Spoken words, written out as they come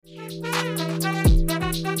Welcome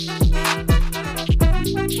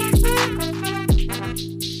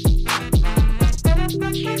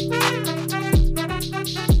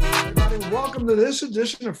to this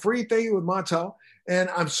edition of Free Thinking with Montel. And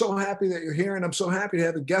I'm so happy that you're here. And I'm so happy to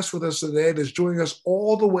have a guest with us today that's joining us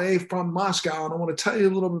all the way from Moscow. And I want to tell you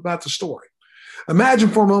a little bit about the story. Imagine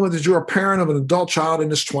for a moment that you're a parent of an adult child in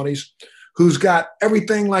his 20s who's got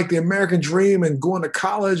everything like the American dream and going to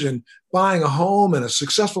college and buying a home and a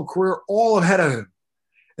successful career all ahead of him.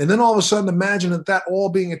 And then all of a sudden, imagine that all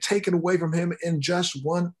being taken away from him in just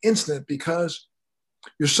one instant because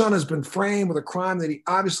your son has been framed with a crime that he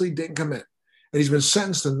obviously didn't commit. And he's been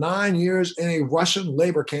sentenced to 9 years in a Russian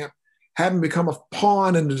labor camp, having become a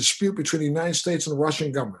pawn in the dispute between the United States and the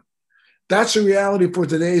Russian government. That's the reality for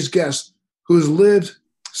today's guest, who has lived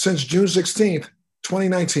since June 16th,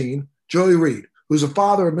 2019, Joey Reed, who's the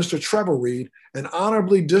father of Mr. Trevor Reed, an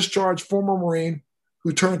honorably discharged former Marine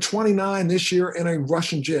who turned 29 this year in a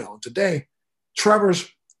Russian jail. And today, Trevor's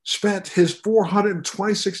spent his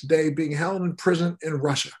 426th day being held in prison in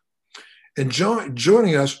Russia. And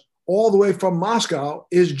joining us all the way from Moscow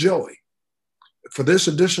is Joey for this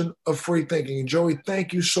edition of Free Thinking. And Joey,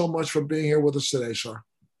 thank you so much for being here with us today, sir.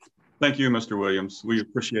 Thank you, Mr. Williams. We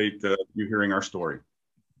appreciate you hearing our story.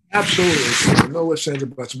 Absolutely. No ifs, ands, or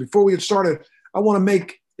buts. Before we get started, I want to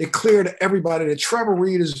make it clear to everybody that Trevor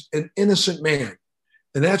Reed is an innocent man.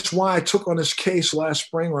 And that's why I took on this case last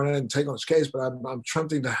spring, or I didn't take on this case, but I'm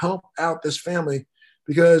attempting to help out this family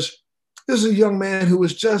because this is a young man who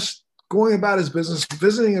was just going about his business,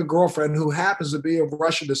 visiting a girlfriend who happens to be of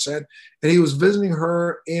Russian descent, and he was visiting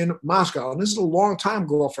her in Moscow. And this is a long-time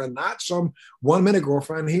girlfriend, not some one-minute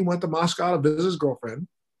girlfriend. He went to Moscow to visit his girlfriend.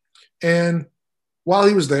 And while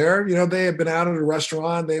he was there, they had been out at a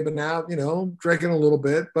restaurant. They had been out, drinking a little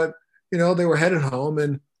bit, but, they were headed home.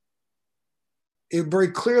 And it very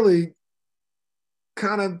clearly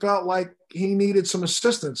kind of felt like he needed some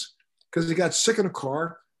assistance because he got sick in a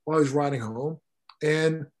car while he was riding home.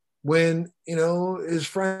 And when, his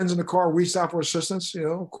friends in the car reached out for assistance,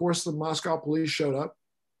 of course, the Moscow police showed up.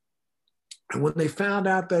 And when they found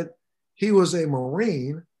out that he was a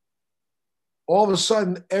Marine, all of a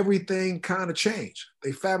sudden, everything kind of changed.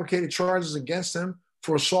 They fabricated charges against him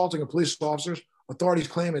for assaulting a police officer. Authorities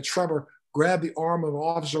claim that Trevor grabbed the arm of an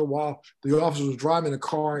officer while the officer was driving the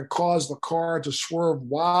car and caused the car to swerve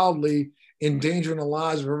wildly, endangering the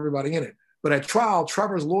lives of everybody in it. But at trial,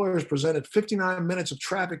 Trevor's lawyers presented 59 minutes of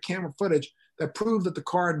traffic camera footage that proved that the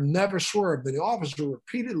car never swerved. And the officer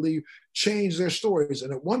repeatedly changed their stories.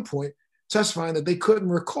 And at one point, testifying that they couldn't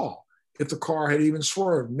recall if the car had even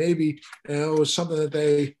swerved. Maybe it was something that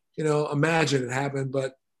they, imagined it happened,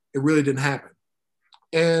 but it really didn't happen.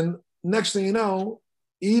 And next thing you know,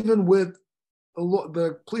 even with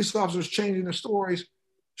the police officers changing their stories,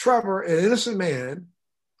 Trevor, an innocent man,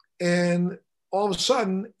 and all of a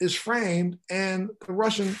sudden is framed, and the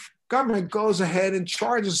Russian government goes ahead and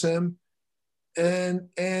charges him, and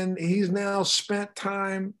he's now spent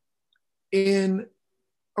time in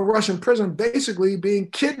a Russian prison, basically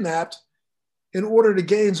being kidnapped in order to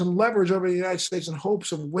gain some leverage over the United States in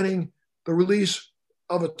hopes of winning the release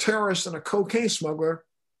of a terrorist and a cocaine smuggler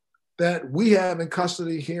that we have in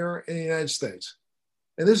custody here in the United States.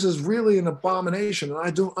 And this is really an abomination. And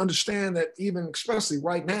I do understand that even especially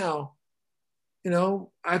right now,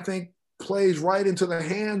 I think plays right into the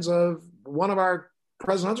hands of one of our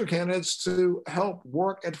presidential candidates to help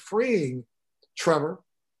work at freeing Trevor.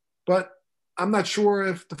 But I'm not sure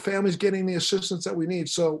if the family's getting the assistance that we need.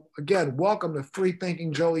 So again, welcome to Free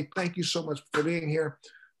Thinking, Joey. Thank you so much for being here.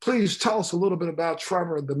 Please tell us a little bit about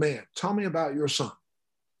Trevor, the man. Tell me about your son.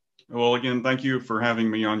 Well, again, thank you for having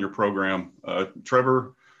me on your program.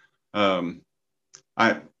 Trevor, I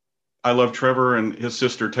love Trevor and his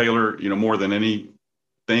sister Taylor, more than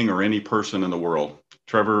anything or any person in the world.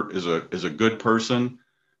 Trevor is a good person.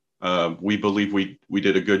 We believe we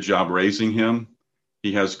did a good job raising him.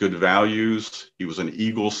 He has good values. He was an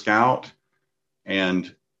Eagle Scout,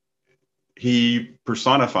 and he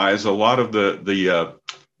personifies a lot of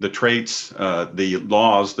the traits, the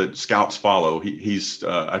laws that Scouts follow. He's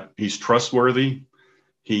trustworthy.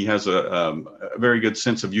 He has a very good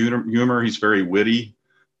sense of humor. He's very witty.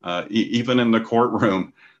 Even in the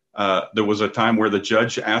courtroom, there was a time where the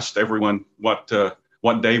judge asked everyone what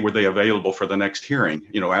day were they available for the next hearing.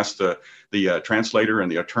 Asked the translator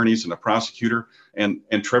and the attorneys and the prosecutor, and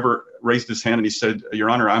Trevor raised his hand and he said, "Your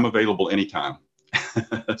Honor, I'm available anytime."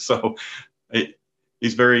 So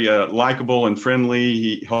he's very likable and friendly.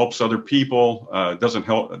 He helps other people.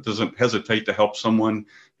 Doesn't hesitate to help someone.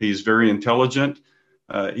 He's very intelligent.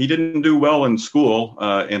 He didn't do well in school,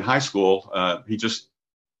 in high school. He just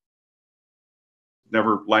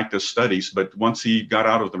never liked his studies, but once he got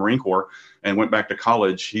out of the Marine Corps and went back to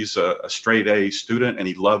college, he's a straight A student, and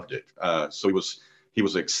he loved it. So he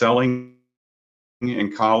was excelling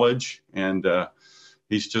in college, and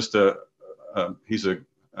he's just he's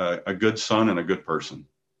a good son and a good person.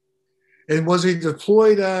 And was he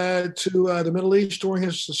deployed to the Middle East during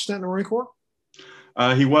his stint in the Marine Corps?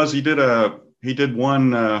 He was. He did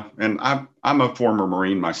one, and I'm a former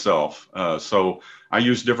Marine myself, so I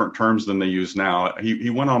use different terms than they use now. He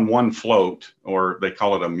went on one float, or they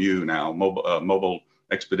call it a MU now, mobile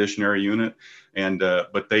expeditionary unit, and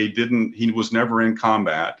but they didn't. He was never in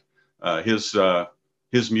combat. His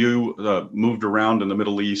MU moved around in the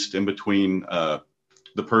Middle East in between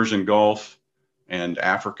the Persian Gulf and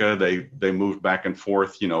Africa. They moved back and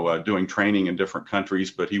forth, doing training in different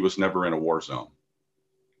countries, but he was never in a war zone.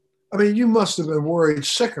 I mean, you must have been worried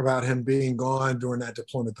sick about him being gone during that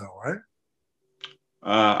deployment, though, right?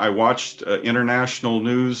 I watched international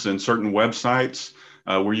news and certain websites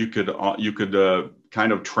where you could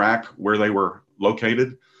kind of track where they were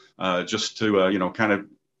located, just to kind of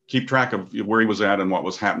keep track of where he was at and what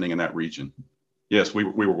was happening in that region. Yes, we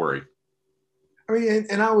were worried. I mean,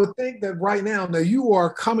 and I would think that right now you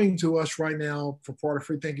are coming to us right now for Part of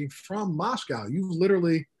Free Thinking from Moscow. You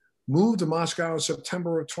literally moved to Moscow in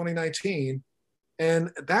September of 2019,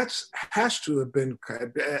 and has to have been.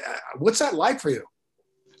 What's that like for you?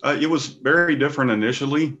 It was very different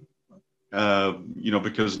initially,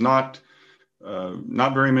 because not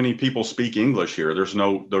very many people speak English here. There's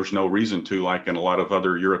no reason to, like in a lot of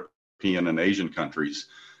other European and Asian countries.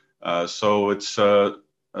 So it's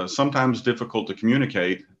sometimes difficult to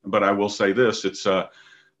communicate. But I will say this: it's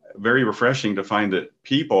very refreshing to find that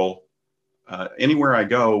people. Anywhere I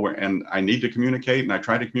go and I need to communicate and I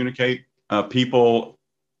try to communicate, people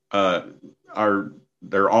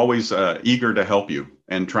they're always eager to help you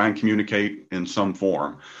and try and communicate in some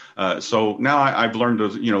form. So now I've learned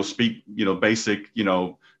to, speak, basic,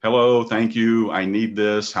 hello, thank you, I need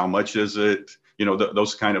this, how much is it?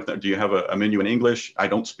 Those kind of things. Do you have a menu in English? I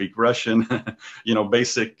don't speak Russian,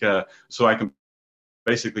 basic, so I can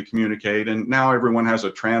basically communicate. And now everyone has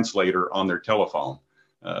a translator on their telephone.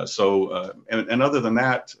 And other than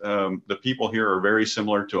that, the people here are very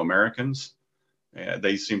similar to Americans.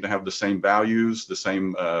 They seem to have the same values, the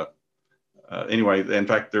same, anyway, in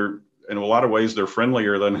fact, they're, in a lot of ways, they're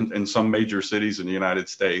friendlier than in some major cities in the United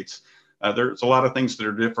States. There's a lot of things that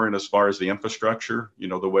are different as far as the infrastructure,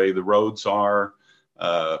 the way the roads are,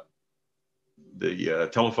 the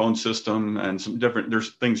telephone system, and some different,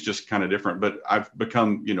 there's things just kind of different, but I've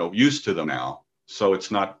become, used to them now. So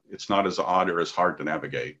it's not as odd or as hard to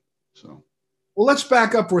navigate. So, well, let's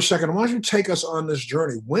back up for a second. Why don't you take us on this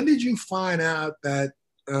journey? When did you find out that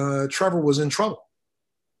Trevor was in trouble?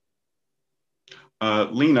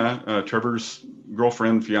 Lena, Trevor's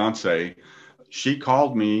girlfriend, fiance, she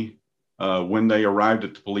called me when they arrived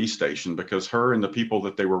at the police station, because her and the people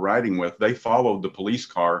that they were riding with, they followed the police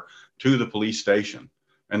car to the police station.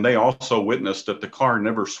 And they also witnessed that the car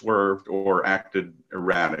never swerved or acted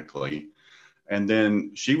erratically. And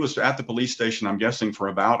then she was at the police station, I'm guessing, for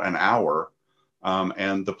about an hour.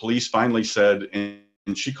 And the police finally said,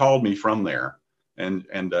 and she called me from there. And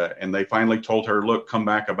they finally told her, look, come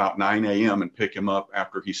back about 9 a.m. and pick him up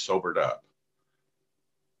after he's sobered up.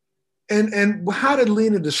 And how did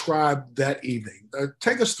Lena describe that evening?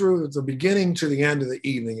 Take us through the beginning to the end of the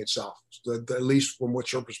evening itself, at least from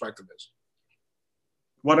what your perspective is.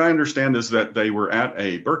 What I understand is that they were at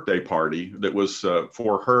a birthday party that was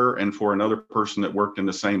for her and for another person that worked in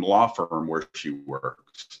the same law firm where she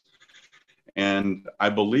works. And I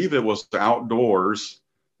believe it was outdoors,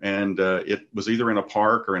 and it was either in a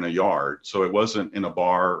park or in a yard. So it wasn't in a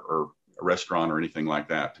bar or a restaurant or anything like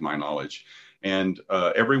that, to my knowledge. And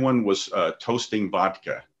everyone was toasting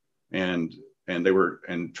vodka. And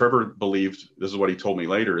Trevor believed, this is what he told me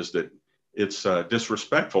later, is that it's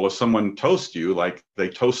disrespectful if someone toasts you, like they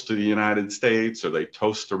toast to the United States or they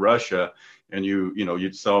toast to Russia, and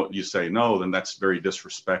you say no, then that's very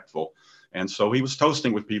disrespectful. And so he was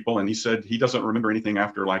toasting with people, and he said he doesn't remember anything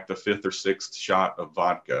after like the 5th or 6th shot of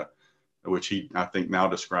vodka, which he, I think, now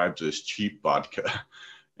describes as cheap vodka.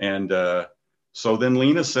 And so then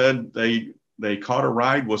Lena said they caught a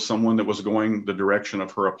ride with someone that was going the direction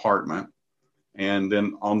of her apartment. And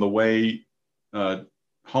then on the way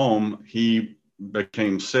home, he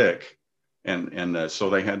became sick, and so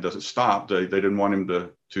they had to stop. They didn't want him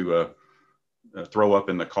to throw up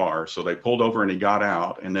in the car, so they pulled over and he got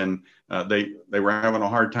out. And then they were having a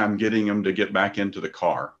hard time getting him to get back into the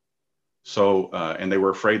car. So and they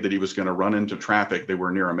were afraid that he was going to run into traffic. They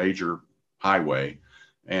were near a major highway,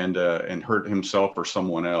 and hurt himself or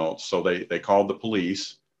someone else. So they called the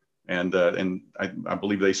police, and I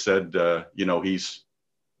believe they said,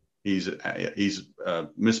 he's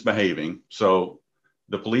misbehaving. So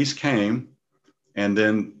the police came, and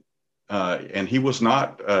then and he was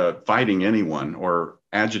not fighting anyone or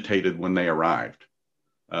agitated when they arrived.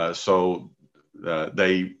 So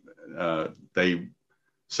they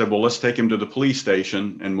said, well, let's take him to the police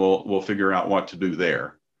station and we'll figure out what to do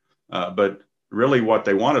there. But really what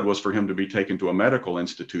they wanted was for him to be taken to a medical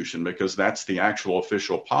institution, because that's the actual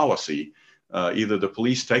official policy. Either the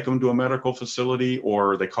police take him to a medical facility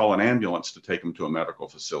or they call an ambulance to take him to a medical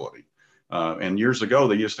facility. And years ago,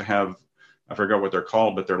 they used to have, I forgot what they're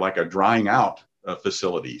called, but they're like a drying out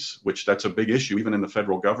facilities, which that's a big issue even in the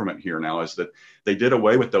federal government here now, is that they did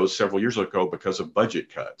away with those several years ago because of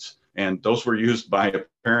budget cuts. And those were used by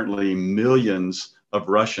apparently millions of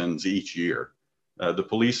Russians each year. The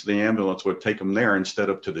police, the ambulance would take them there instead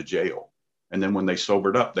of to the jail. And then when they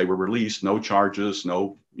sobered up, they were released, no charges,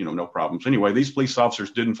 no problems. Anyway, these police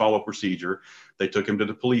officers didn't follow procedure. They took him to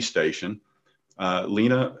the police station.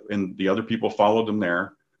 Lena and the other people followed them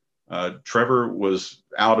there. Trevor was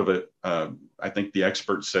out of it. I think the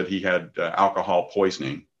experts said he had alcohol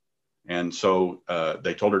poisoning. And so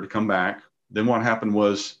they told her to come back. Then what happened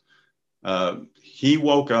was he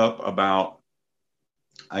woke up about,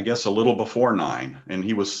 I guess, a little before 9, and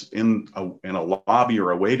he was in a lobby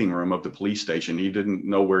or a waiting room of the police station. He didn't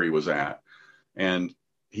know where he was at, and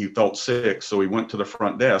he felt sick. So he went to the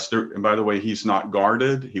front desk there. And by the way, he's not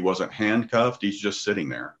guarded. He wasn't handcuffed. He's just sitting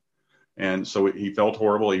there. And so he felt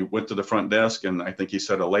horrible. He went to the front desk, and I think he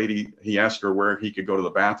said he asked her where he could go to the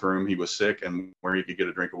bathroom. He was sick, and where he could get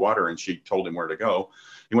a drink of water. And she told him where to go.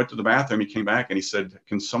 He went to the bathroom. He came back and he said,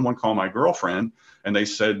 can someone call my girlfriend? And they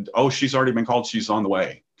said, oh, she's already been called. She's on the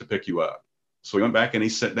way to pick you up. So he went back and he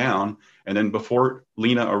sat down. And then before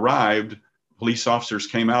Lena arrived, police officers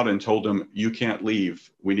came out and told him, you can't leave.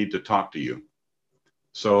 We need to talk to you.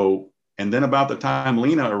 So, and then about the time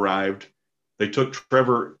Lena arrived, they took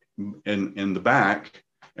Trevor in the back,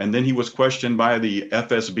 and then he was questioned by the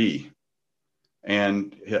FSB,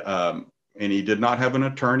 and he did not have an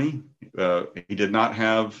attorney. He did not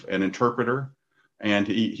have an interpreter, and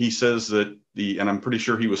he says that and I'm pretty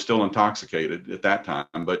sure he was still intoxicated at that time,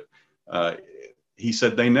 but he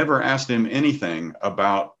said they never asked him anything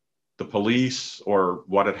about the police or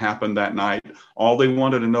what had happened that night. All they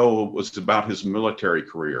wanted to know was about his military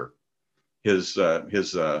career, his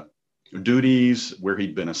duties, where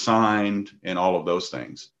he'd been assigned, and all of those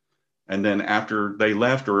things. And then after they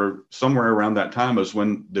left, or somewhere around that time, was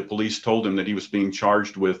when the police told him that he was being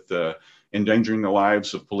charged with endangering the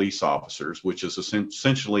lives of police officers, which is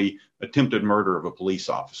essentially attempted murder of a police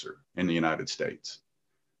officer in the United States.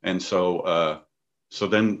 And so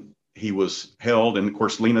then he was held. And of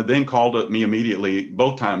course, Lena then called me immediately.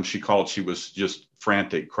 Both times she called, she was just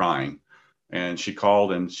frantic, crying. And she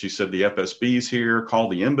called and she said, the FSB's here, call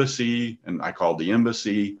the embassy. And I called the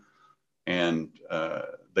embassy, and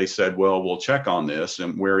they said, well, we'll check on this.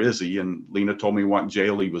 And where is he? And Lena told me what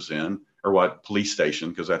jail he was in, or what police station,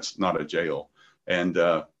 because that's not a jail. And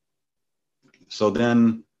so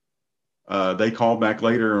then they called back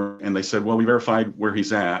later and they said, well, we verified where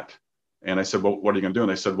he's at. And I said, well, what are you going to do?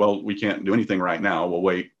 And they said, well, we can't do anything right now. We'll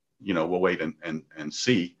wait, we'll wait and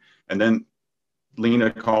see. And then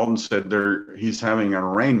Lena called and said he's having an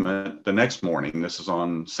arraignment the next morning. This is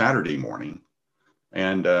on Saturday morning.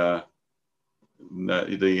 And the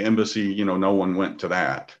embassy, no one went to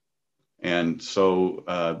that. And so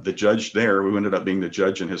the judge there, who ended up being the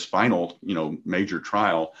judge in his final, major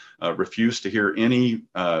trial, refused to hear any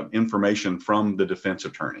information from the defense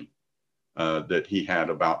attorney that he had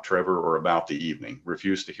about Trevor or about the evening,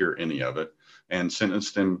 refused to hear any of it, and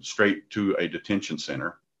sentenced him straight to a detention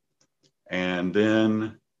center. And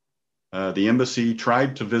then the embassy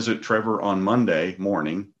tried to visit Trevor on Monday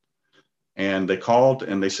morning, and they called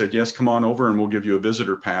and they said, yes, come on over and we'll give you a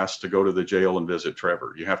visitor pass to go to the jail and visit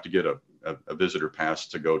Trevor. You have to get a visitor pass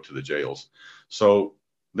to go to the jails. So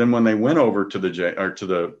then when they went over to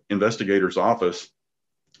the investigator's office,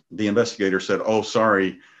 the investigator said, oh,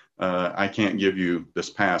 sorry, I can't give you this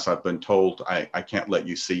pass. I've been told I can't let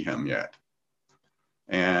you see him yet.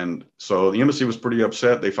 And so the embassy was pretty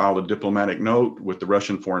upset. They filed a diplomatic note with the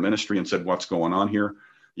Russian Foreign Ministry and said, what's going on here?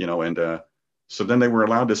 So then they were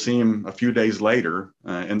allowed to see him a few days later.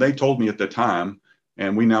 And they told me at the time,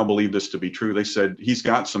 and we now believe this to be true, they said he's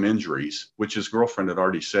got some injuries, which his girlfriend had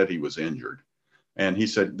already said he was injured. And he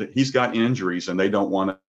said that he's got injuries and they don't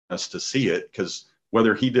want us to see it, because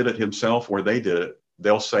whether he did it himself or they did it,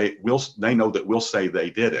 they know that we'll say they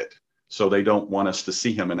did it. So they don't want us to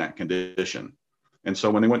see him in that condition. And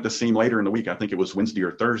so when they went to see him later in the week, I think it was Wednesday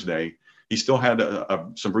or Thursday, he still had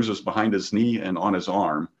some bruises behind his knee and on his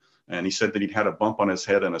arm. And he said that he'd had a bump on his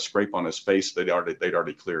head and a scrape on his face that they'd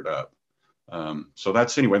already cleared up. So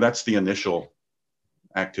that's the initial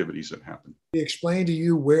activities that happened. He explained to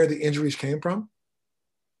you where the injuries came from?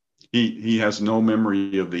 He has no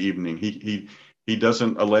memory of the evening. He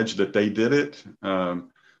doesn't allege that they did it.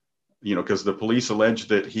 Because the police alleged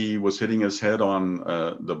that he was hitting his head on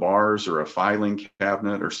the bars or a filing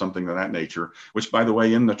cabinet or something of that nature, which, by the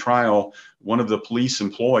way, in the trial, one of the police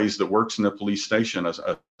employees that works in the police station,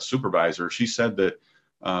 a supervisor, she said that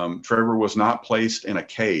Trevor was not placed in a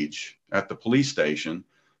cage at the police station.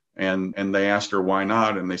 And they asked her why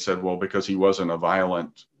not. And they said, well, because he wasn't a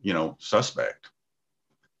violent, suspect.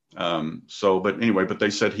 But they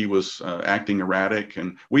said he was acting erratic,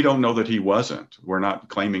 and we don't know that he wasn't. We're not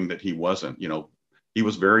claiming that he wasn't. He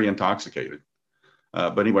was very intoxicated.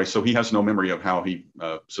 But anyway, so he has no memory of how he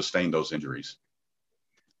sustained those injuries.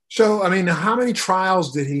 So, I mean, how many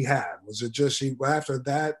trials did he have? Was it just after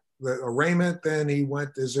that, the arraignment, then he went,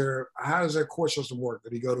 how does that court system work?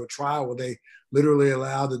 Did he go to a trial where they literally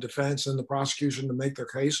allow the defense and the prosecution to make their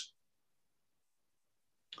case?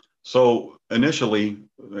 So initially,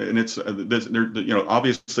 and it's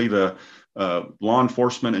obviously the law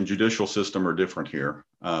enforcement and judicial system are different here.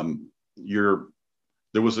 There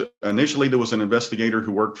was an investigator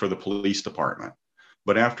who worked for the police department,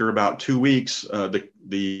 but after about 2 weeks,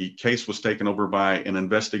 the case was taken over by an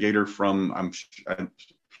investigator from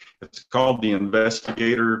it's called the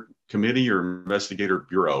Investigator Committee or Investigator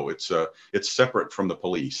Bureau. It's separate from the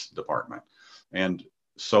police department, and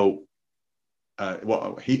so.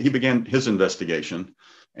 He began his investigation,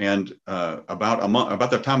 and about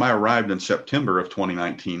the time I arrived in September of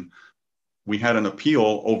 2019, we had an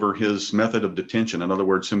appeal over his method of detention. In other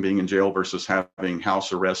words, him being in jail versus having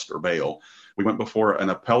house arrest or bail. We went before an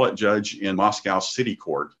appellate judge in Moscow City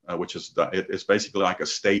Court, which is it's basically like a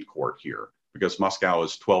state court here because Moscow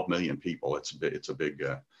is 12 million people. It's a big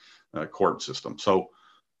court system. So.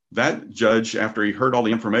 That judge, after he heard all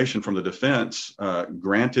the information from the defense,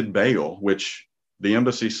 granted bail, which the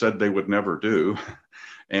embassy said they would never do.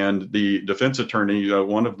 And the defense attorney,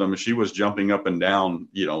 one of them, she was jumping up and down,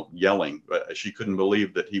 yelling, but she couldn't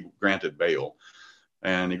believe that he granted bail.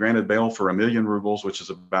 And he granted bail for 1 million rubles, which is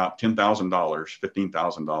about $10,000,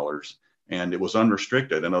 $15,000. And it was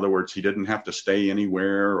unrestricted. In other words, he didn't have to stay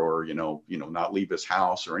anywhere or, not leave his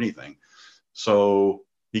house or anything. So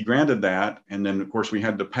he granted that, and then of course we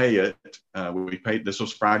had to pay it. We paid. This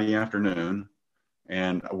was Friday afternoon,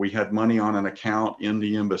 and we had money on an account in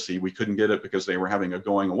the embassy. We couldn't get it because they were having a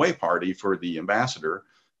going away party for the ambassador,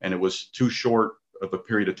 and it was too short of a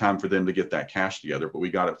period of time for them to get that cash together. But we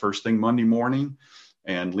got it first thing Monday morning,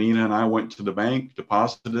 and Lena and I went to the bank,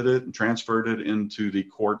 deposited it, and transferred it into the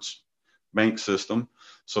court's bank system.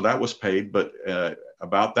 So that was paid. But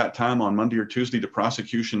about that time on Monday or Tuesday, the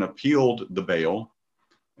prosecution appealed the bail.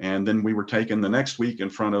 And then we were taken the next week in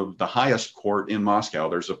front of the highest court in Moscow.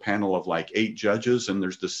 There's a panel of like 8 judges, and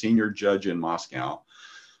there's the senior judge in Moscow.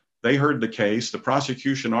 They heard the case. The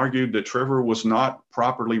prosecution argued that Trevor was not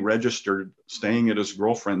properly registered staying at his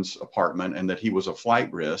girlfriend's apartment and that he was a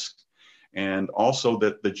flight risk. And also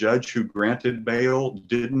that the judge who granted bail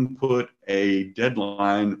didn't put a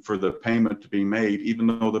deadline for the payment to be made, even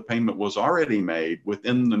though the payment was already made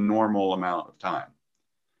within the normal amount of time.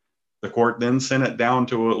 The court then sent it down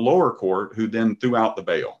to a lower court who then threw out the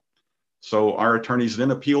bail. So our attorneys then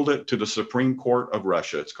appealed it to the Supreme Court of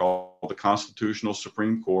Russia. It's called the Constitutional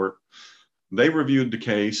Supreme Court. They reviewed the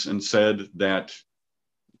case and said that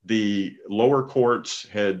the lower courts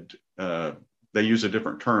had, they use a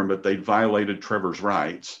different term, but they violated Trevor's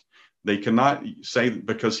rights. They cannot say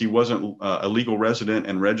because he wasn't a legal resident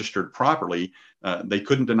and registered properly, they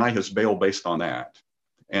couldn't deny his bail based on that.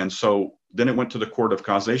 And so then it went to the Court of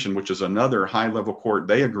Causation, which is another high-level court.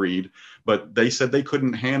 They agreed, but they said they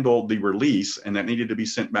couldn't handle the release and that needed to be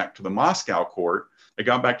sent back to the Moscow court. It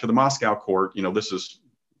got back to the Moscow court. This is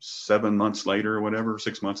 7 months later or whatever,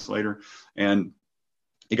 6 months later. And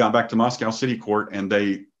it got back to Moscow City Court, and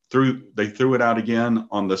they threw it out again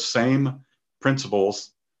on the same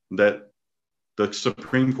principles that the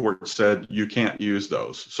Supreme Court said you can't use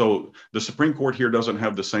those. So the Supreme Court here doesn't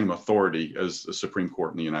have the same authority as the Supreme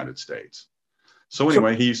Court in the United States. So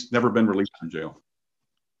anyway, he's never been released from jail.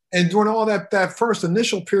 And during all that first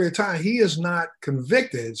initial period of time, he is not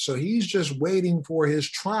convicted. So he's just waiting for his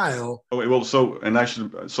trial. Oh, well, I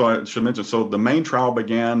should mention, so the main trial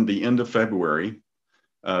began the end of February.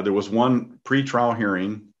 There was one pre-trial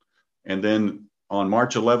hearing, and then on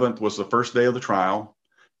March 11th was the first day of the trial.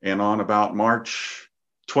 And on about March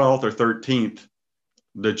 12th or 13th,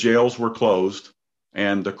 the jails were closed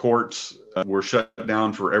and the courts were shut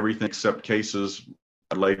down for everything except cases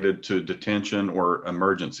related to detention or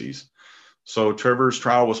emergencies. So Trevor's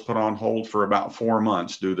trial was put on hold for about 4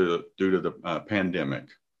 months due to the pandemic.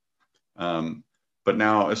 But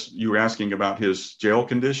now, as you were asking about his jail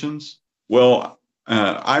conditions, well,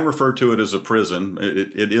 I refer to it as a prison.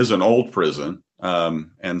 It is an old prison,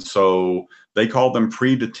 and so they call them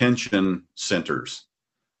pre-detention centers.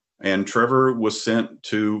 And Trevor was sent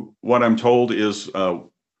to what I'm told is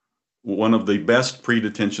one of the best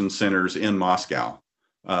pre-detention centers in Moscow.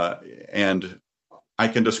 And I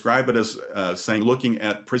can describe it as saying, looking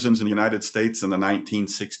at prisons in the United States in the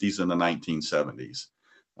 1960s and the 1970s.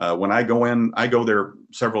 When I go in, I go there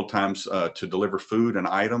several times to deliver food and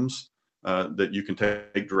items that you can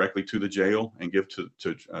take directly to the jail and give to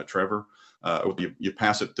Trevor. You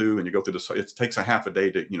pass it through and you go through it takes a half a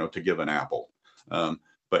day to give an apple.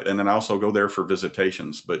 And then I also go there for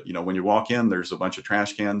visitations. But, when you walk in, there's a bunch of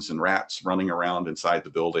trash cans and rats running around inside the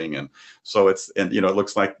building. And so it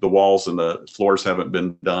looks like the walls and the floors haven't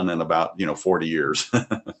been done in about, 40 years.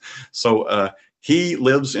 So he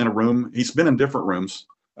lives in a room. He's been in different rooms.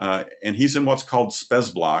 And he's in what's called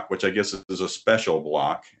Spez block, which I guess is a special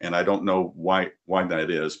block. And I don't know why that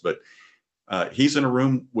is. But he's in a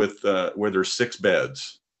room with where there's 6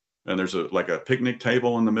 beds. And there's a picnic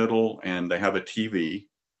table in the middle. And they have a TV.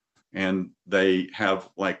 And they have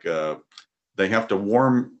they have to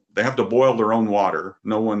boil their own water.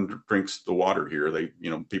 No one drinks the water here.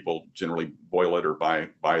 People generally boil it or buy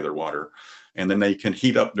their water. And then they can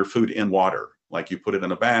heat up their food in water. Like you put it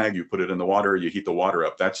in a bag, you put it in the water, you heat the water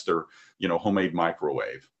up. That's their, homemade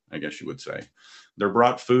microwave, I guess you would say. They're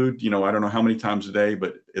brought food, I don't know how many times a day,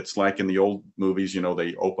 but it's like in the old movies,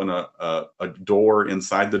 they open a door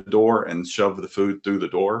inside the door and shove the food through the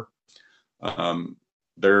door.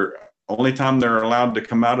 They're only time they're allowed to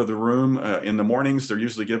come out of the room in the mornings. They're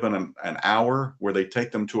usually given an hour where they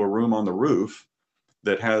take them to a room on the roof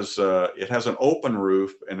that has an open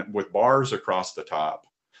roof and with bars across the top,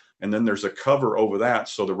 and then there's a cover over that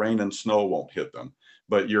so the rain and snow won't hit them.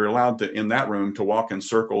 But you're allowed to in that room to walk in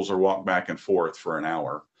circles or walk back and forth for an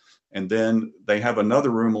hour, and then they have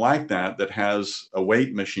another room like that has a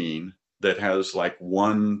weight machine that has like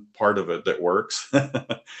one part of it that works.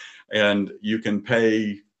 And you can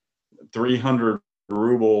pay 300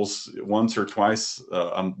 rubles once or twice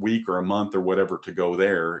a week or a month or whatever to go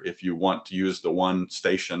there if you want to use the one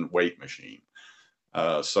station weight machine.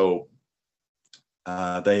 He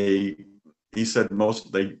said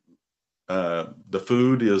the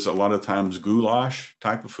food is a lot of times goulash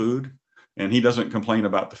type of food, and he doesn't complain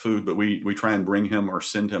about the food, but we try and bring him or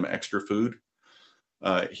send him extra food.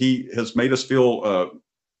 He has made us feel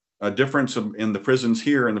a difference in the prisons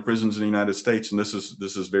here and the prisons in the United States, and this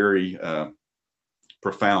is very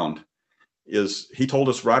profound. Is he told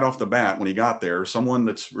us right off the bat when he got there, someone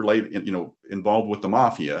that's related, involved with the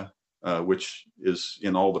mafia, which is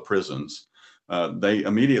in all the prisons, they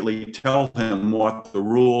immediately tell him what the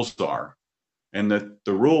rules are, and that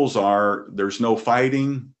the rules are there's no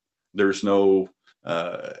fighting, there's no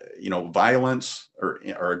violence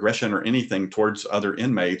or aggression or anything towards other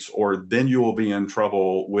inmates, or then you will be in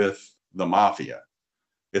trouble with the mafia.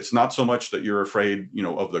 It's not so much that you're afraid,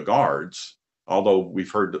 of the guards, although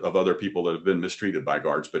we've heard of other people that have been mistreated by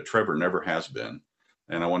guards, but Trevor never has been.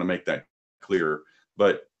 And I want to make that clear.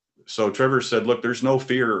 But so Trevor said, look, there's no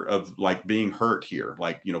fear of being hurt here,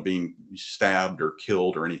 being stabbed or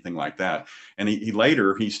killed or anything like that. And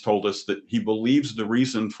he's told us that he believes the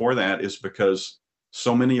reason for that is because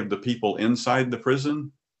so many of the people inside the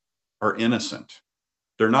prison are innocent.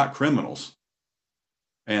 They're not criminals.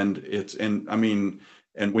 And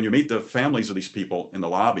when you meet the families of these people in the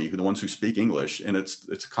lobby, the ones who speak English, and it's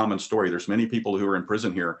a common story. There's many people who are in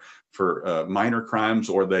prison here for minor crimes,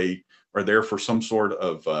 or they are there for some sort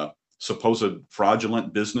of supposed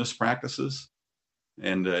fraudulent business practices.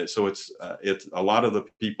 And so it's a lot of the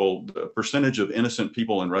people, the percentage of innocent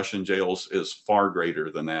people in Russian jails is far greater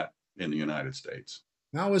than that in the United States.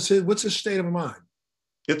 Now, what's his state of mind?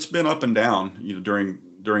 It's been up and down,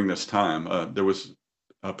 during this time. There was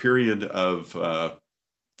a period of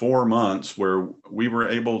 4 months where we were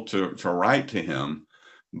able to write to him,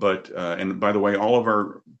 but and by the way, all of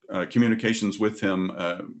our communications with him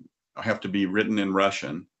have to be written in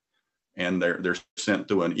Russian, and they're sent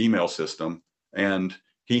through an email system, and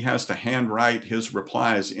he has to handwrite his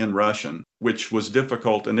replies in Russian, which was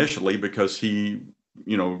difficult initially because he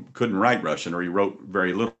couldn't write Russian, or he wrote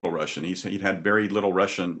very little Russian. He'd had very little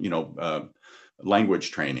Russian,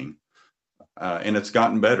 language training. And it's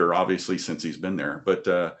gotten better, obviously, since he's been there.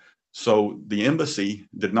 But So the embassy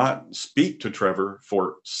did not speak to Trevor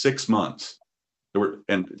for 6 months.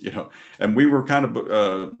 And we were kind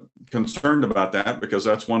of concerned about that, because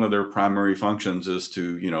that's one of their primary functions, is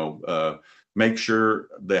to make sure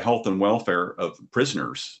the health and welfare of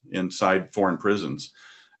prisoners inside foreign prisons.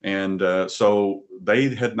 And so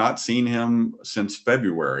they had not seen him since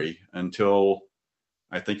February, until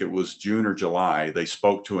I think it was June or July. They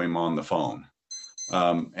spoke to him on the phone.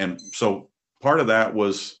 And so part of that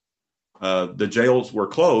was the jails were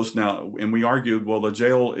closed now, and we argued, well, the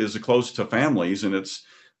jail is closed to families,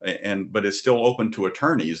 but it's still open to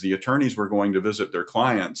attorneys. The attorneys were going to visit their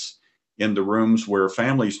clients in the rooms where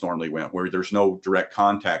families normally went, where there's no direct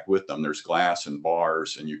contact with them. There's glass and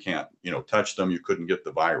bars, and you can't, touch them. You couldn't get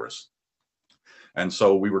the virus. And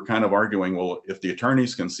so we were kind of arguing, well, if the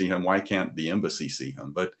attorneys can see him, why can't the embassy see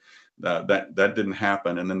him? But that didn't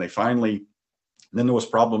happen. And then then there was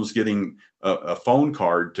problems getting a phone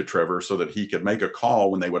card to Trevor so that he could make a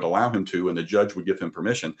call when they would allow him to, and the judge would give him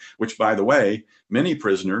permission, which, by the way, many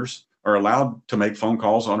prisoners are allowed to make phone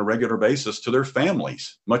calls on a regular basis to their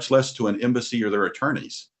families, much less to an embassy or their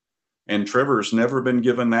attorneys. And Trevor's never been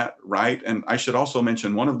given that right. And I should also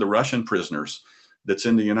mention, one of the Russian prisoners that's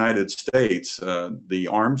in the United States, the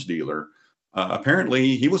arms dealer,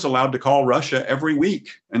 apparently he was allowed to call Russia every week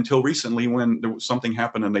until recently, when something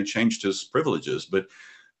happened and they changed his privileges. But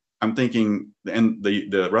I'm thinking, and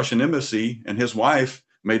the Russian embassy and his wife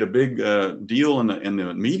made a big deal in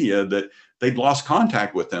the media that they'd lost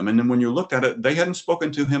contact with him. And then when you looked at it, they hadn't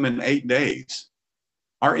spoken to him in 8 days.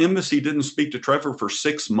 Our embassy didn't speak to Trevor for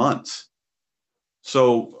 6 months.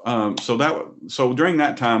 So during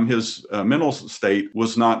that time, his mental state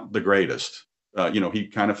was not the greatest. He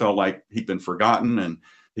kind of felt like he'd been forgotten, and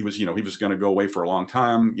he was going to go away for a long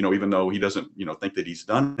time, even though he doesn't, think that he's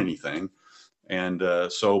done anything. And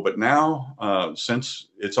but now, since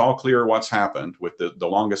it's all clear what's happened with the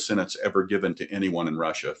longest sentence ever given to anyone in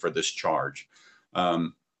Russia for this charge,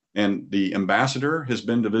 and the ambassador has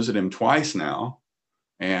been to visit him twice now.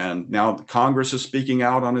 And now Congress is speaking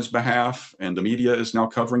out on his behalf, and the media is now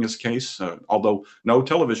covering his case, although no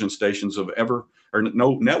television stations or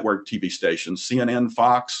no network TV stations, CNN,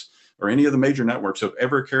 Fox, or any of the major networks have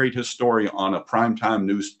ever carried his story on a primetime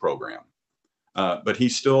news program. But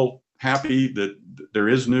he's still happy that there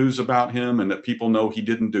is news about him and that people know he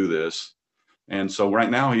didn't do this. And so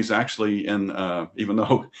right now he's actually even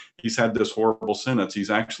though he's had this horrible sentence,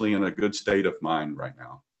 he's actually in a good state of mind right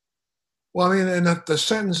now. Well, I mean, and the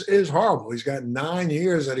sentence is horrible. He's got 9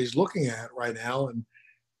 years that he's looking at right now. And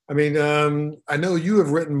I mean, I know you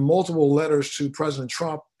have written multiple letters to President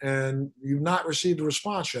Trump, and you've not received a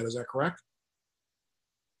response yet. Is that correct?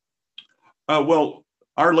 Well,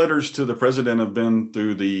 our letters to the president have been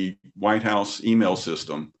through the White House email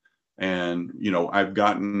system. And, I've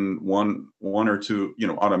gotten one or two,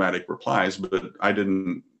 automatic replies, but I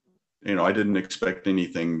didn't expect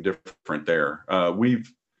anything different there.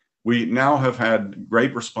 We now have had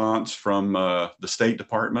great response from the State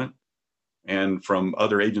Department and from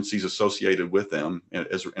other agencies associated with them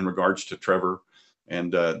in regards to Trevor,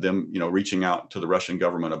 and them, reaching out to the Russian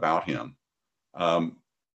government about him. I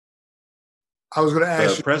was going to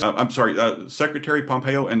ask you. Secretary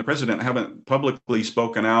Pompeo and the president haven't publicly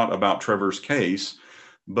spoken out about Trevor's case,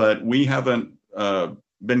 but we haven't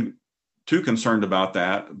been too concerned about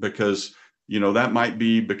that, because, that might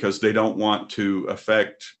be because they don't want to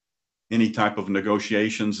affect any type of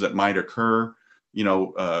negotiations that might occur,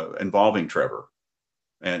 involving Trevor.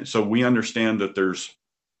 And so we understand that there's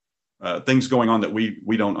things going on that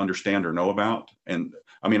we don't understand or know about. And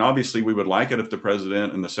I mean, obviously we would like it if the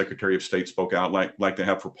president and the Secretary of State spoke out like they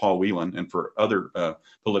have for Paul Whelan and for other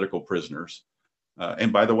political prisoners.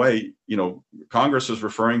 And by the way, Congress is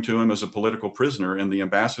referring to him as a political prisoner, and the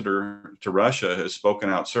ambassador to Russia has spoken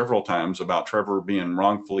out several times about Trevor being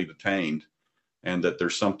wrongfully detained, and that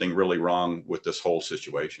there's something really wrong with this whole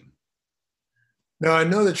situation. Now, I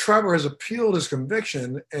know that Trevor has appealed his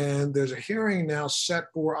conviction, and there's a hearing now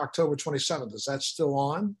set for October 27th. Is that still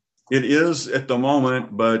on? It is at the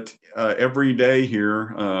moment, but every day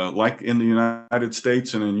here, like in the United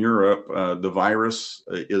States and in Europe, the virus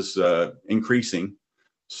is increasing.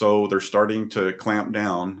 So they're starting to clamp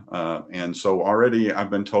down. And so already I've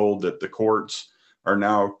been told that the courts are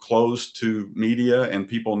now closed to media and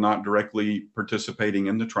people not directly participating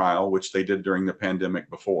in the trial, which they did during the pandemic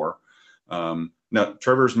before. Now,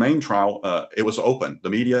 Trevor's main trial, it was open. The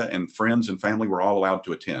media and friends and family were all allowed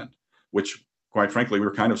to attend, which, quite frankly, we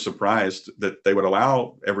were kind of surprised that they would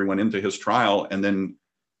allow everyone into his trial and then,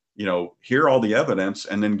 hear all the evidence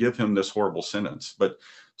and then give him this horrible sentence. But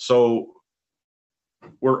so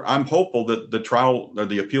I'm hopeful that the trial or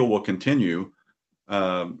the appeal will continue,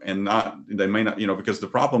 and they may not, because the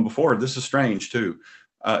problem before, this is strange too.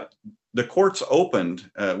 The courts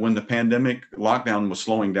opened when the pandemic lockdown was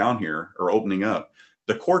slowing down here or opening up.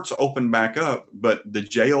 The courts opened back up, but the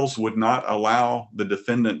jails would not allow the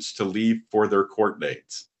defendants to leave for their court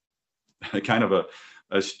dates. Kind of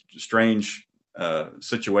a strange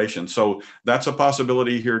situation. So that's a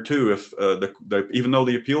possibility here too. If even though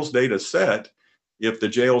the appeals date is set, if the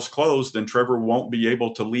jail's closed, then Trevor won't be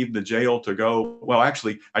able to leave the jail to go. Well,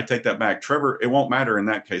 actually, I take that back. Trevor, it won't matter in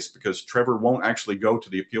that case because Trevor won't actually go to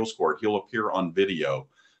the appeals court. He'll appear on video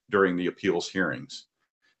during the appeals hearings.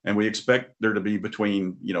 And we expect there to be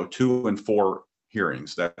between 2 and 4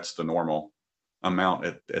 hearings. That's the normal amount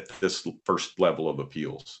at this first level of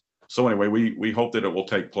appeals. So anyway, we hope that it will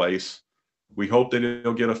take place. We hope that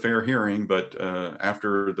it'll get a fair hearing, but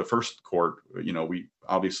after the first court, we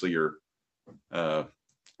obviously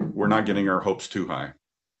we're not getting our hopes too high.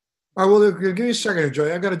 All right, well, give me a second,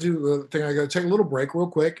 Joey. I got to do the thing. I got to take a little break real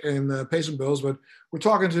quick and pay some bills. But we're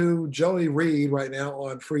talking to Joey Reed right now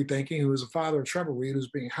on Free Thinking, who is the father of Trevor Reed, has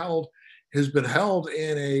been held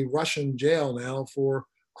in a Russian jail now for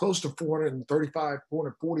close to 435,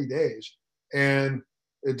 440 days. And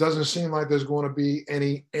it doesn't seem like there's going to be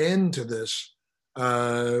any end to this.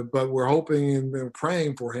 But we're hoping and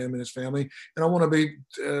praying for him and his family. And I want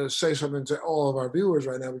to say something to all of our viewers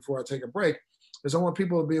right now before I take a break. Is I want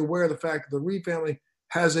people to be aware of the fact that the Reed family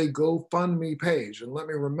has a GoFundMe page. And let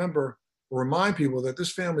me remind people that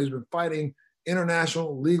this family has been fighting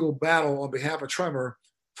international legal battle on behalf of Trevor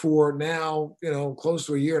for now, close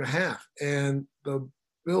to a year and a half. And the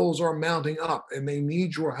bills are mounting up and they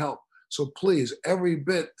need your help. So please, every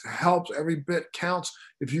bit helps, every bit counts.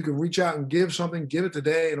 If you can reach out and give something, give it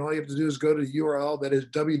today. And all you have to do is go to the URL that is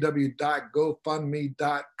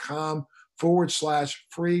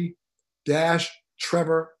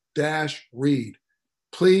www.gofundme.com/free-Trevor-Reed.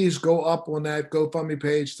 Please go up on that GoFundMe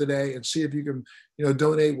page today and see if you can,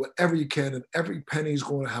 donate whatever you can, and every penny is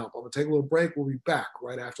going to help. I'm going to take a little break. We'll be back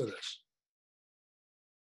right after this.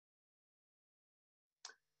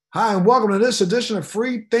 Hi, and welcome to this edition of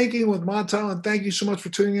Free Thinking with Montel, and thank you so much for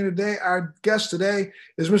tuning in today. Our guest today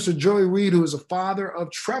is Mr. Joey Reed, who is the father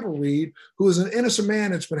of Trevor Reed, who is an innocent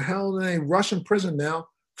man that's been held in a Russian prison now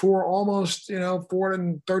for almost,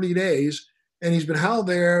 430 days. And he's been held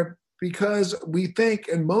there because we think,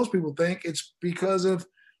 and most people think, it's because of,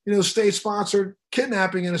 state-sponsored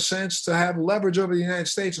kidnapping in a sense to have leverage over the United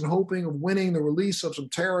States and hoping of winning the release of some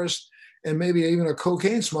terrorists and maybe even a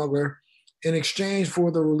cocaine smuggler in exchange for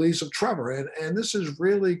the release of Trevor. And this is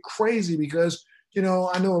really crazy because, I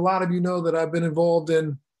know a lot of you know that I've been involved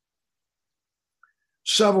in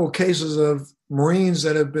several cases of Marines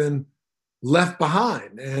that have been left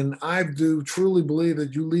behind. And I do truly believe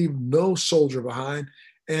that you leave no soldier behind.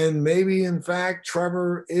 And maybe, in fact,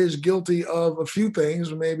 Trevor is guilty of a few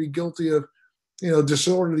things, maybe guilty of,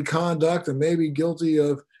 disorderly conduct and maybe guilty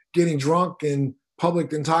of getting drunk and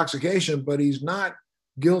public intoxication, but he's not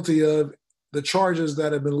guilty of the charges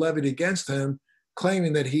that have been levied against him,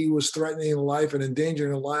 claiming that he was threatening the life and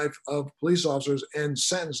endangering the life of police officers, and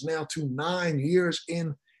sentenced now to 9 years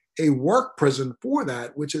in a work prison for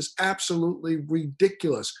that, which is absolutely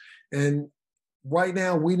ridiculous. And right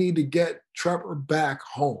now we need to get Trevor back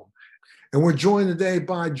home. And we're joined today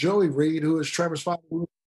by Joey Reed, who is Trevor's father,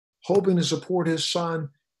 hoping to support his son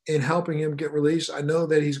in helping him get released. I know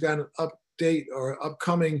that he's got an update or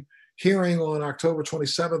upcoming hearing on October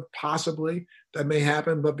 27th, possibly that may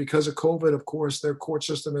happen, but because of COVID, of course, their court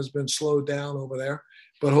system has been slowed down over there,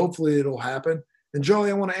 but hopefully it'll happen. And Joey,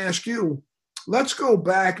 I want to ask you, let's go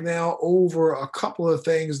back now over a couple of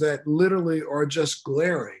things that literally are just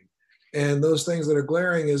glaring. And those things that are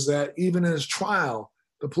glaring is that even in his trial,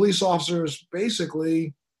 the police officers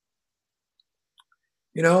basically,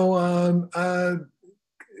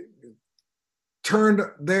 turned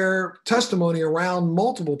their testimony around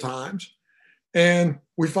multiple times. And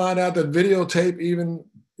we find out that videotape even,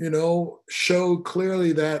 showed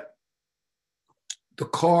clearly that the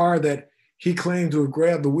car that he claimed to have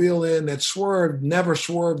grabbed the wheel in that swerved never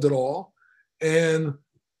swerved at all. And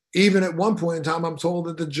even at one point in time, I'm told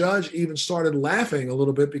that the judge even started laughing a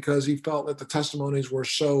little bit because he felt that the testimonies were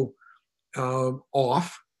so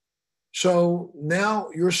off. So now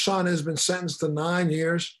your son has been sentenced to 9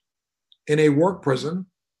 years in a work prison.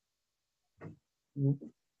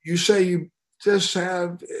 You say you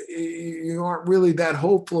aren't really that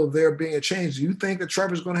hopeful of there being a change. Do you think that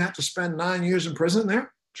Trevor's going to have to spend 9 years in prison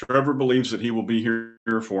there? Trevor believes that he will be here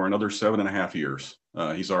for another 7.5 years.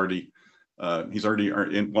 He's already He's already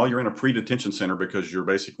while you're in a pre-detention center, because you're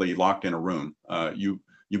basically locked in a room. You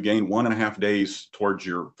gain 1.5 days towards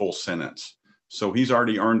your full sentence. So he's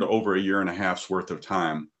already earned over 1.5 years worth of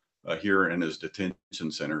time here in his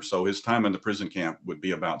detention center. So his time in the prison camp would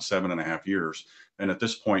be about 7.5 years. And at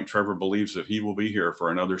this point, Trevor believes that he will be here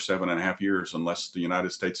for another 7.5 years unless the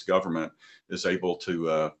United States government is able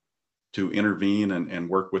to intervene and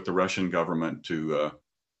work with the Russian government to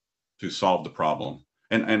solve the problem.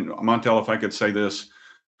 And Montel, if I could say this,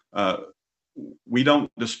 we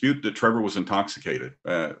don't dispute that Trevor was intoxicated,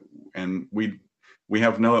 and we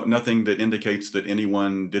have nothing that indicates that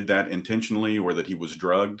anyone did that intentionally or that he was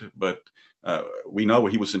drugged, but we know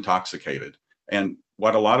he was intoxicated. And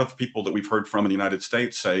what a lot of people that we've heard from in the United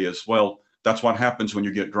States say is, well, that's what happens when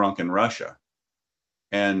you get drunk in Russia.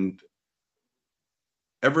 And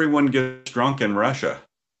everyone gets drunk in Russia.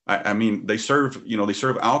 I mean, they serve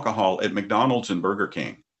alcohol at McDonald's and Burger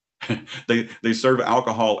King. They serve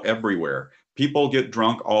alcohol everywhere. People get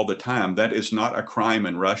drunk all the time. That is not a crime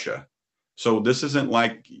in Russia. So this isn't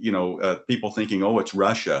like, people thinking, oh, it's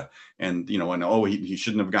Russia and oh, he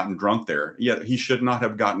shouldn't have gotten drunk there. Yeah, he should not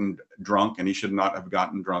have gotten drunk, and he should not have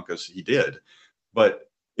gotten drunk as he did. But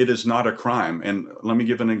it is not a crime. And let me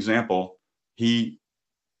give an example.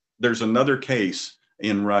 There's another case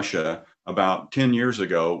in Russia about 10 years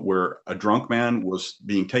ago where a drunk man was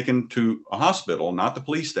being taken to a hospital, not the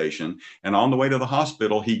police station. And on the way to the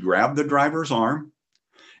hospital, he grabbed the driver's arm,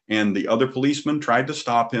 and the other policeman tried to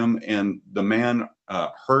stop him. And the man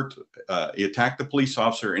he attacked the police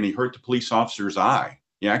officer, and he hurt the police officer's eye.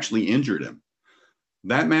 He actually injured him.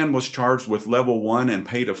 That man was charged with level 1 and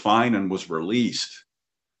paid a fine and was released.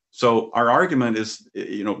 So our argument is,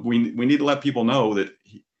 we need to let people know that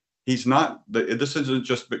he's not. This isn't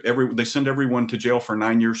just they send everyone to jail for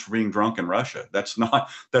 9 years for being drunk in Russia. That's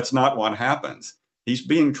not what happens. He's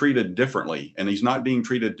being treated differently, and he's not being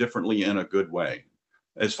treated differently in a good way.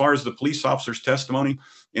 As far as the police officer's testimony,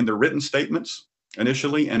 in their written statements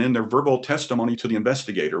initially and in their verbal testimony to the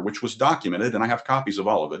investigator, which was documented, and I have copies of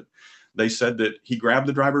all of it, they said that he grabbed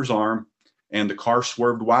the driver's arm and the car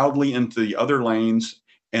swerved wildly into the other lanes,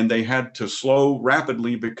 and they had to slow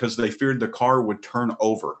rapidly because they feared the car would turn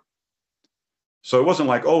over. So it wasn't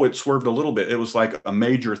like, oh, it swerved a little bit. It was like a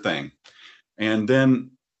major thing. And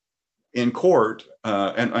then in court,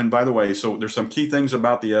 and by the way, so there's some key things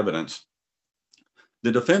about the evidence.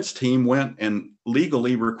 The defense team went and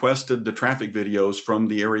legally requested the traffic videos from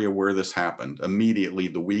the area where this happened immediately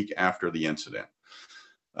the week after the incident.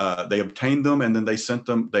 They obtained them, and then they sent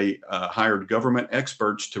them. They hired government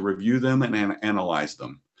experts to review them and analyze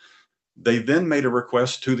them. They then made a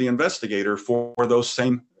request to the investigator for those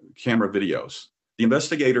same camera videos. The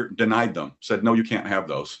investigator denied them, said, no, you can't have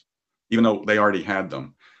those, even though they already had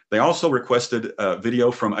them. They also requested a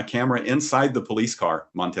video from a camera inside the police car,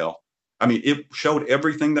 Montel. I mean, it showed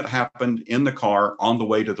everything that happened in the car on the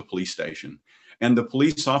way to the police station. And the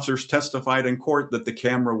police officers testified in court that the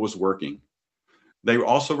camera was working. They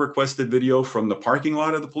also requested video from the parking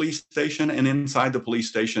lot of the police station and inside the police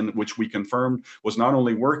station, which we confirmed was not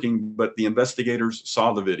only working, but the investigators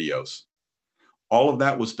saw the videos. All of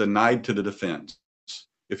that was denied to the defense.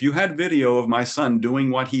 If you had video of my son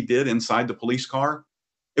doing what he did inside the police car,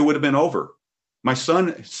 it would have been over. My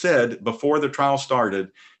son said before the trial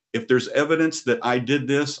started, if there's evidence that I did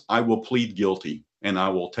this, I will plead guilty and I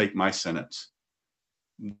will take my sentence.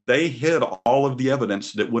 They hid all of the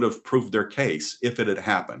evidence that would have proved their case if it had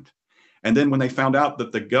happened. And then when they found out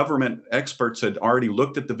that the government experts had already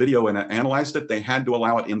looked at the video and analyzed it, they had to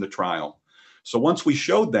allow it in the trial. So once we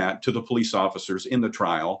showed that to the police officers in the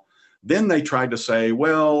trial, then they tried to say,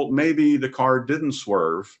 well, maybe the car didn't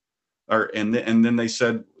swerve. And then they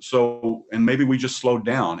said, and maybe we just slowed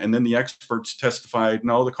down. And then the experts testified,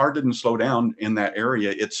 no, the car didn't slow down in that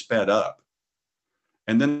area. It sped up.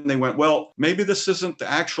 And then they went, well, maybe this isn't the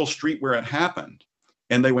actual street where it happened.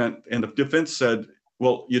 And they went, and the defense said,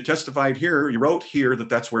 well, you testified here, you wrote here that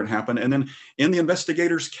that's where it happened. And then in the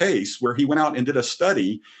investigator's case, where he went out and did a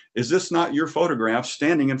study, is this not your photograph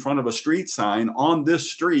standing in front of a street sign on this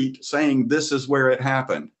street saying this is where it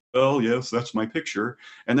happened? Well, yes, that's my picture.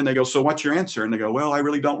 And then they go, so what's your answer? And they go, well, I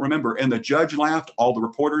really don't remember. And the judge laughed. All the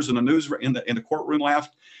reporters in the news in the courtroom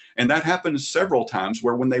laughed. And that happened several times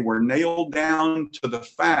where when they were nailed down to the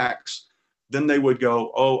facts, then they would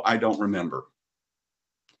go, oh, I don't remember.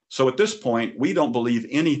 So at this point, we don't believe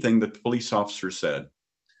anything that the police officer said.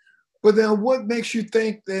 But then what makes you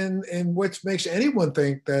think then, and what makes anyone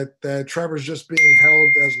think that Trevor's just being held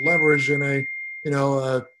as leverage in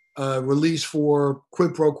a release for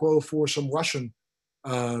quid pro quo for some Russian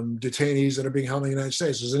detainees that are being held in the United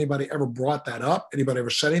States. Has anybody ever brought that up? Anybody ever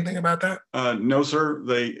said anything about that? No, sir.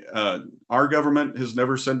 Our government has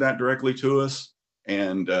never said that directly to us,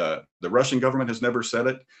 and the Russian government has never said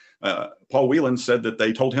it. Paul Whelan said that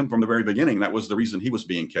they told him from the very beginning that was the reason he was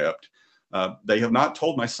being kept. They have not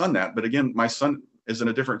told my son that, but again, my son is in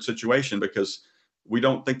a different situation because we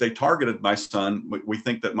don't think they targeted my son. We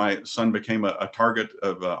think that my son became a target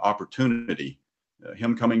of opportunity.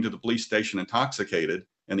 Him coming to the police station intoxicated,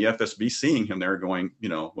 and the FSB seeing him there going,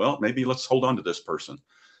 well, maybe let's hold on to this person.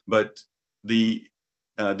 But the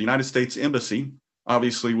United States Embassy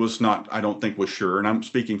obviously was not, I don't think was sure, and I'm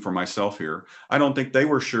speaking for myself here. I don't think they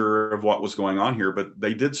were sure of what was going on here, but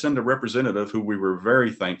they did send a representative who we were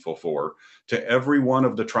very thankful for to every one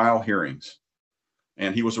of the trial hearings.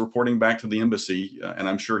 And he was reporting back to the embassy, and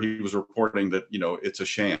I'm sure he was reporting that, it's a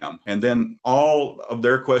sham. And then all of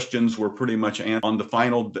their questions were pretty much answered on the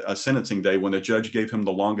final sentencing day when the judge gave him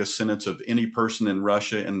the longest sentence of any person in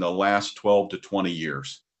Russia in the last 12 to 20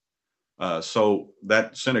 years. So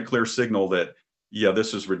that sent a clear signal that, yeah,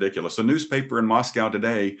 this is ridiculous. A newspaper in Moscow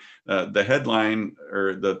today, the headline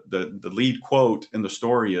or the lead quote in the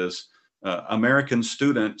story is, American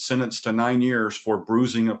student sentenced to 9 years for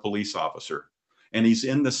bruising a police officer. And he's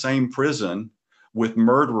in the same prison with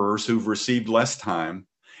murderers who've received less time,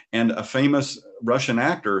 and a famous Russian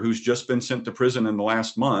actor who's just been sent to prison in the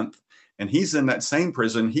last month. And he's in that same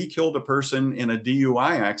prison. He killed a person in a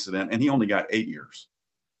DUI accident, and he only got 8 years.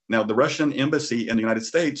 Now, the Russian embassy in the United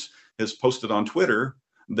States has posted on Twitter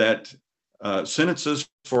that sentences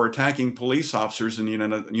for attacking police officers in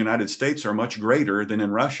the United States are much greater than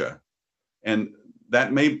in Russia. And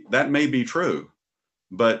that may be true,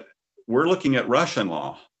 but we're looking at Russian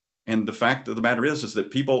law. And the fact of the matter is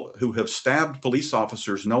that people who have stabbed police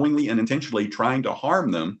officers knowingly and intentionally trying to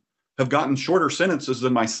harm them have gotten shorter sentences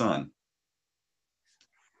than my son.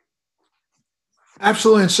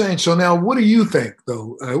 Absolutely insane. So now what do you think,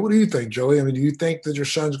 though? What do you think, Joey? I mean, do you think that your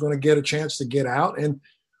son's going to get a chance to get out? And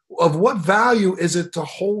of what value is it to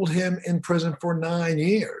hold him in prison for 9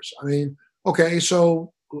 years? I mean, okay,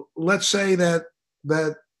 so let's say that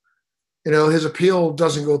his appeal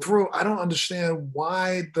doesn't go through. I don't understand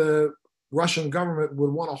why the Russian government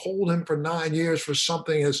would want to hold him for 9 years for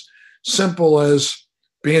something as simple as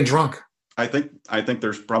being drunk. I think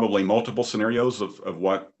there's probably multiple scenarios of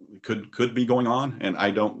what could be going on, and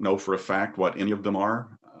I don't know for a fact what any of them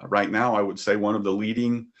are. Right now, I would say one of the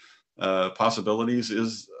leading possibilities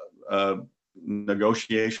is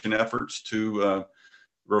negotiation efforts to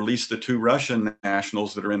release the 2 Russian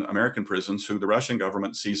nationals that are in American prisons who the Russian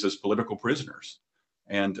government sees as political prisoners.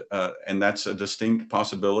 And that's a distinct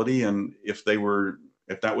possibility. And if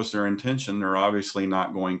that was their intention, they're obviously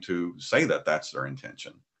not going to say that that's their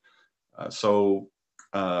intention. So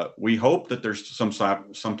we hope that there's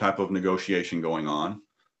some type of negotiation going on.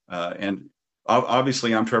 And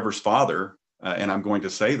obviously I'm Trevor's father, and I'm going to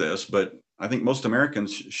say this, but I think most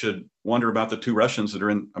Americans should wonder about the 2 Russians that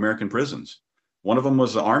are in American prisons. One of them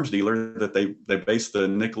was the arms dealer that they based the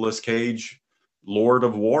Nicolas Cage Lord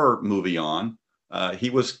of War movie on. He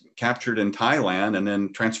was captured in Thailand and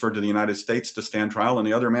then transferred to the United States to stand trial. And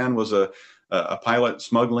the other man was a pilot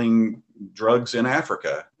smuggling drugs in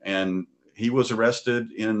Africa. And he was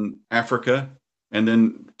arrested in Africa and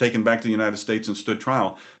then taken back to the United States and stood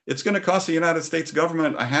trial. It's going to cost the United States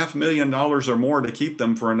government $500,000 or more to keep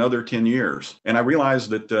them for another 10 years. And I realize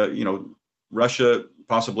that, Russia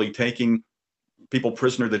possibly taking people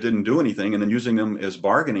prisoner that didn't do anything and then using them as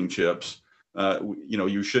bargaining chips,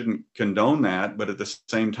 you shouldn't condone that. But at the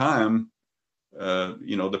same time,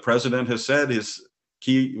 the president has said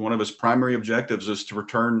one of his primary objectives is to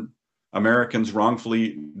return Americans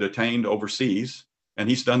wrongfully detained overseas. And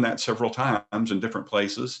he's done that several times in different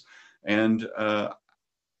places. And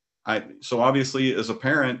so obviously as a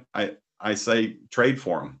parent, I say trade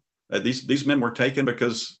for them. These men were taken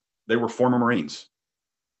because they were former Marines.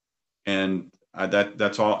 And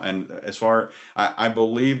that's all. And as far, I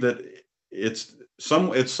believe that it's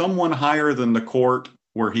someone higher than the court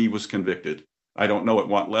where he was convicted. I don't know at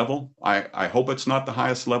what level. I hope it's not the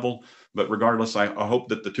highest level, but regardless, I hope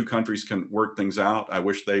that the 2 countries can work things out. I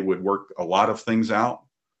wish they would work a lot of things out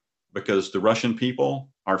because the Russian people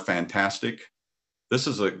are fantastic. This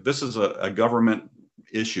is a government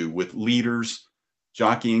issue with leaders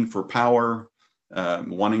jockeying for power,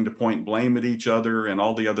 wanting to point blame at each other and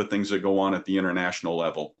all the other things that go on at the international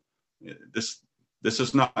level. This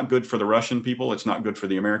is not good for the Russian people. It's not good for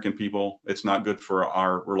the American people. It's not good for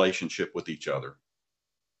our relationship with each other.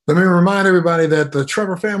 Let me remind everybody that the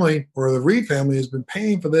Trevor family or the Reed family has been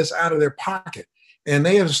paying for this out of their pocket. And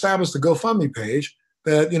they have established a GoFundMe page.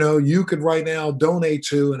 that, you could right now donate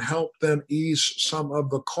to and help them ease some of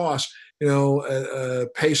the costs,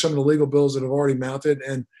 pay some of the legal bills that have already mounted,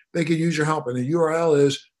 and they could use your help. And the URL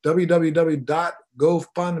is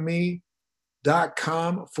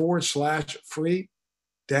www.gofundme.com/free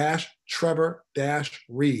Trevor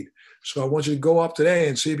Reed. So I want you to go up today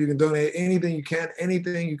and see if you can donate anything you can.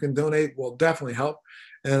 Anything you can donate will definitely help.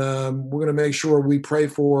 And we're going to make sure we pray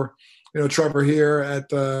for, Trevor here at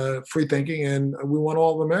Free Thinking, and we want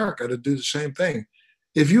all of America to do the same thing.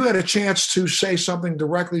 If you had a chance to say something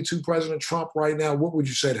directly to President Trump right now, what would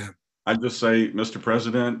you say to him? I'd just say, Mr.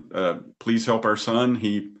 President, please help our son.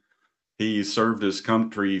 He served his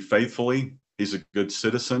country faithfully. He's a good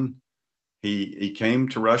citizen. He came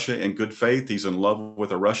to Russia in good faith. He's in love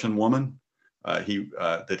with a Russian woman. He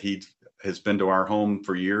has been to our home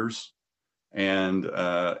for years, and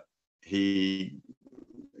he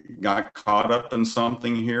got caught up in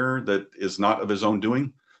something here that is not of his own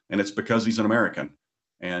doing, and it's because he's an American,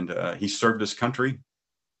 and he served his country.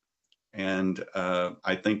 And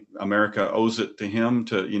I think America owes it to him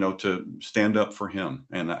to stand up for him,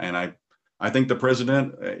 and I think the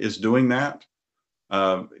president is doing that.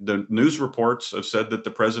 The news reports have said that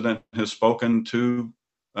the president has spoken to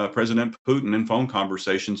President Putin in phone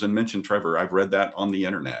conversations and mentioned Trevor. I've read that on the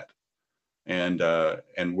internet, and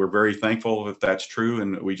we're very thankful if that's true.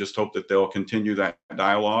 And we just hope that they'll continue that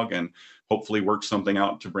dialogue and hopefully work something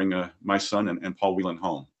out to bring my son and Paul Whelan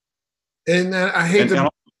home. And I hate to.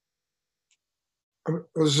 I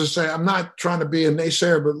was just saying, I'm not trying to be a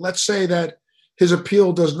naysayer, but let's say that his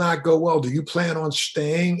appeal does not go well. Do you plan on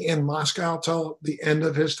staying in Moscow till the end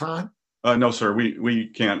of his time? No, sir. We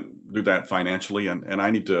can't do that financially, and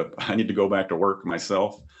I need to go back to work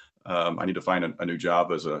myself. I need to find a new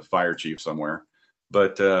job as a fire chief somewhere.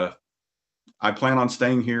 But I plan on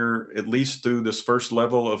staying here at least through this first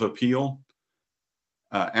level of appeal.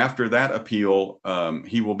 After that appeal,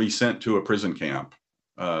 he will be sent to a prison camp,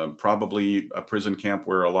 probably a prison camp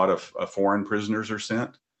where a lot of foreign prisoners are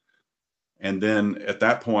sent. And then at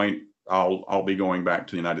that point, I'll be going back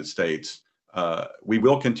to the United States. We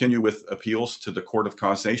will continue with appeals to the Court of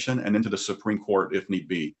Causation and into the Supreme Court if need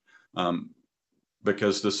be,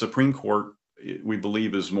 because the Supreme Court, we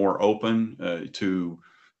believe, is more open to,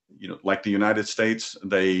 like the United States,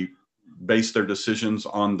 they base their decisions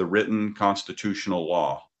on the written constitutional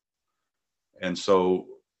law. And so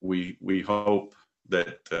we hope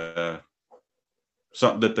that that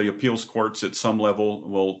the appeals courts at some level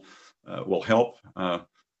will help. But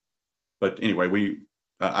anyway,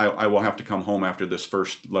 I will have to come home after this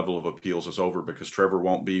first level of appeals is over, because Trevor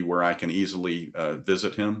won't be where I can easily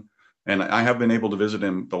visit him. And I have been able to visit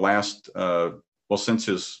him the last, since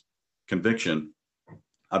his conviction,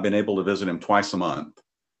 I've been able to visit him twice a month.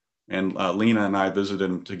 And Lena and I visited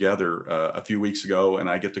him together a few weeks ago, and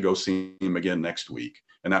I get to go see him again next week.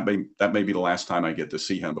 And that may be the last time I get to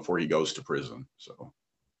see him before he goes to prison. So,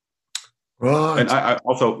 well, and I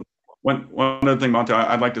also, one other thing, Monte,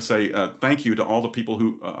 I'd like to say thank you to all the people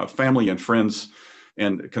who, family and friends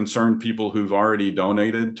and concerned people who've already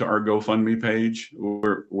donated to our GoFundMe page.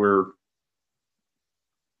 We're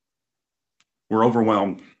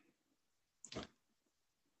overwhelmed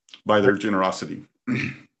by their generosity.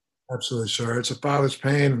 Absolutely, sir. It's a father's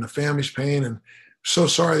pain and a family's pain, and I'm so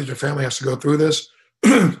sorry that your family has to go through this.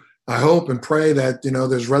 I hope and pray that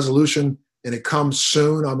there's resolution and it comes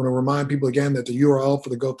soon. I'm going to remind people again that the URL for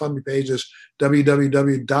the GoFundMe page is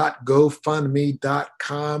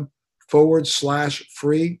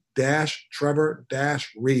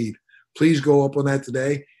www.gofundme.com/free-Trevor-Reed. Please go up on that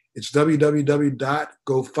today. It's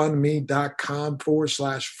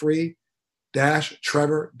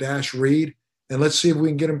www.gofundme.com/free-Trevor-Reed. And let's see if we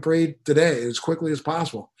can get him freed today as quickly as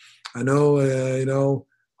possible. I know,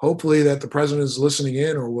 hopefully that the president is listening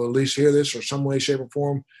in, or will at least hear this, or some way, shape, or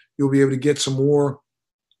form. You'll be able to get some more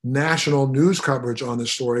national news coverage on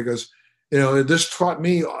this story, because, this caught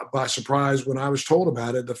me by surprise when I was told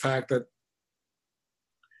about it, the fact that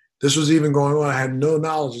this was even going on. I had no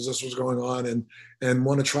knowledge that this was going on, and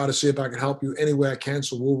want to try to see if I can help you any way I can.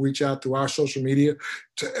 So we'll reach out through our social media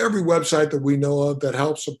to every website that we know of that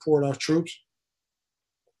helps support our troops.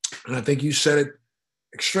 And I think you said it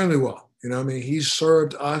extremely well. He's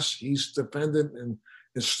served us, he's defended and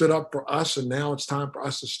stood up for us, and now it's time for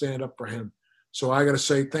us to stand up for him. So I got to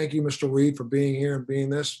say thank you, Mr. Reed, for being here and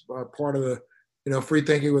being this part of the, Free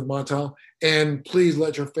Thinking with Montel. And please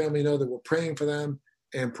let your family know that we're praying for them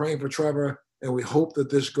and praying for Trevor, and we hope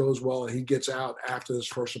that this goes well and he gets out after this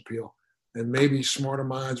first appeal. And maybe smarter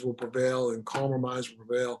minds will prevail and calmer minds will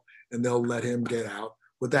prevail, and they'll let him get out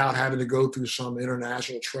without having to go through some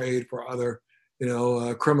international trade for other,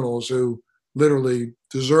 criminals who literally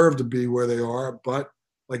deserve to be where they are. But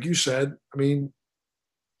like you said, I mean,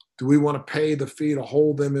 do we want to pay the fee to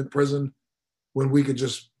hold them in prison when we could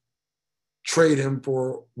just trade him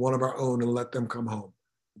for one of our own and let them come home?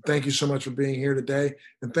 Thank you so much for being here today.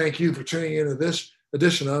 And thank you for tuning into this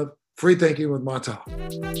edition of Free Thinking with Montel.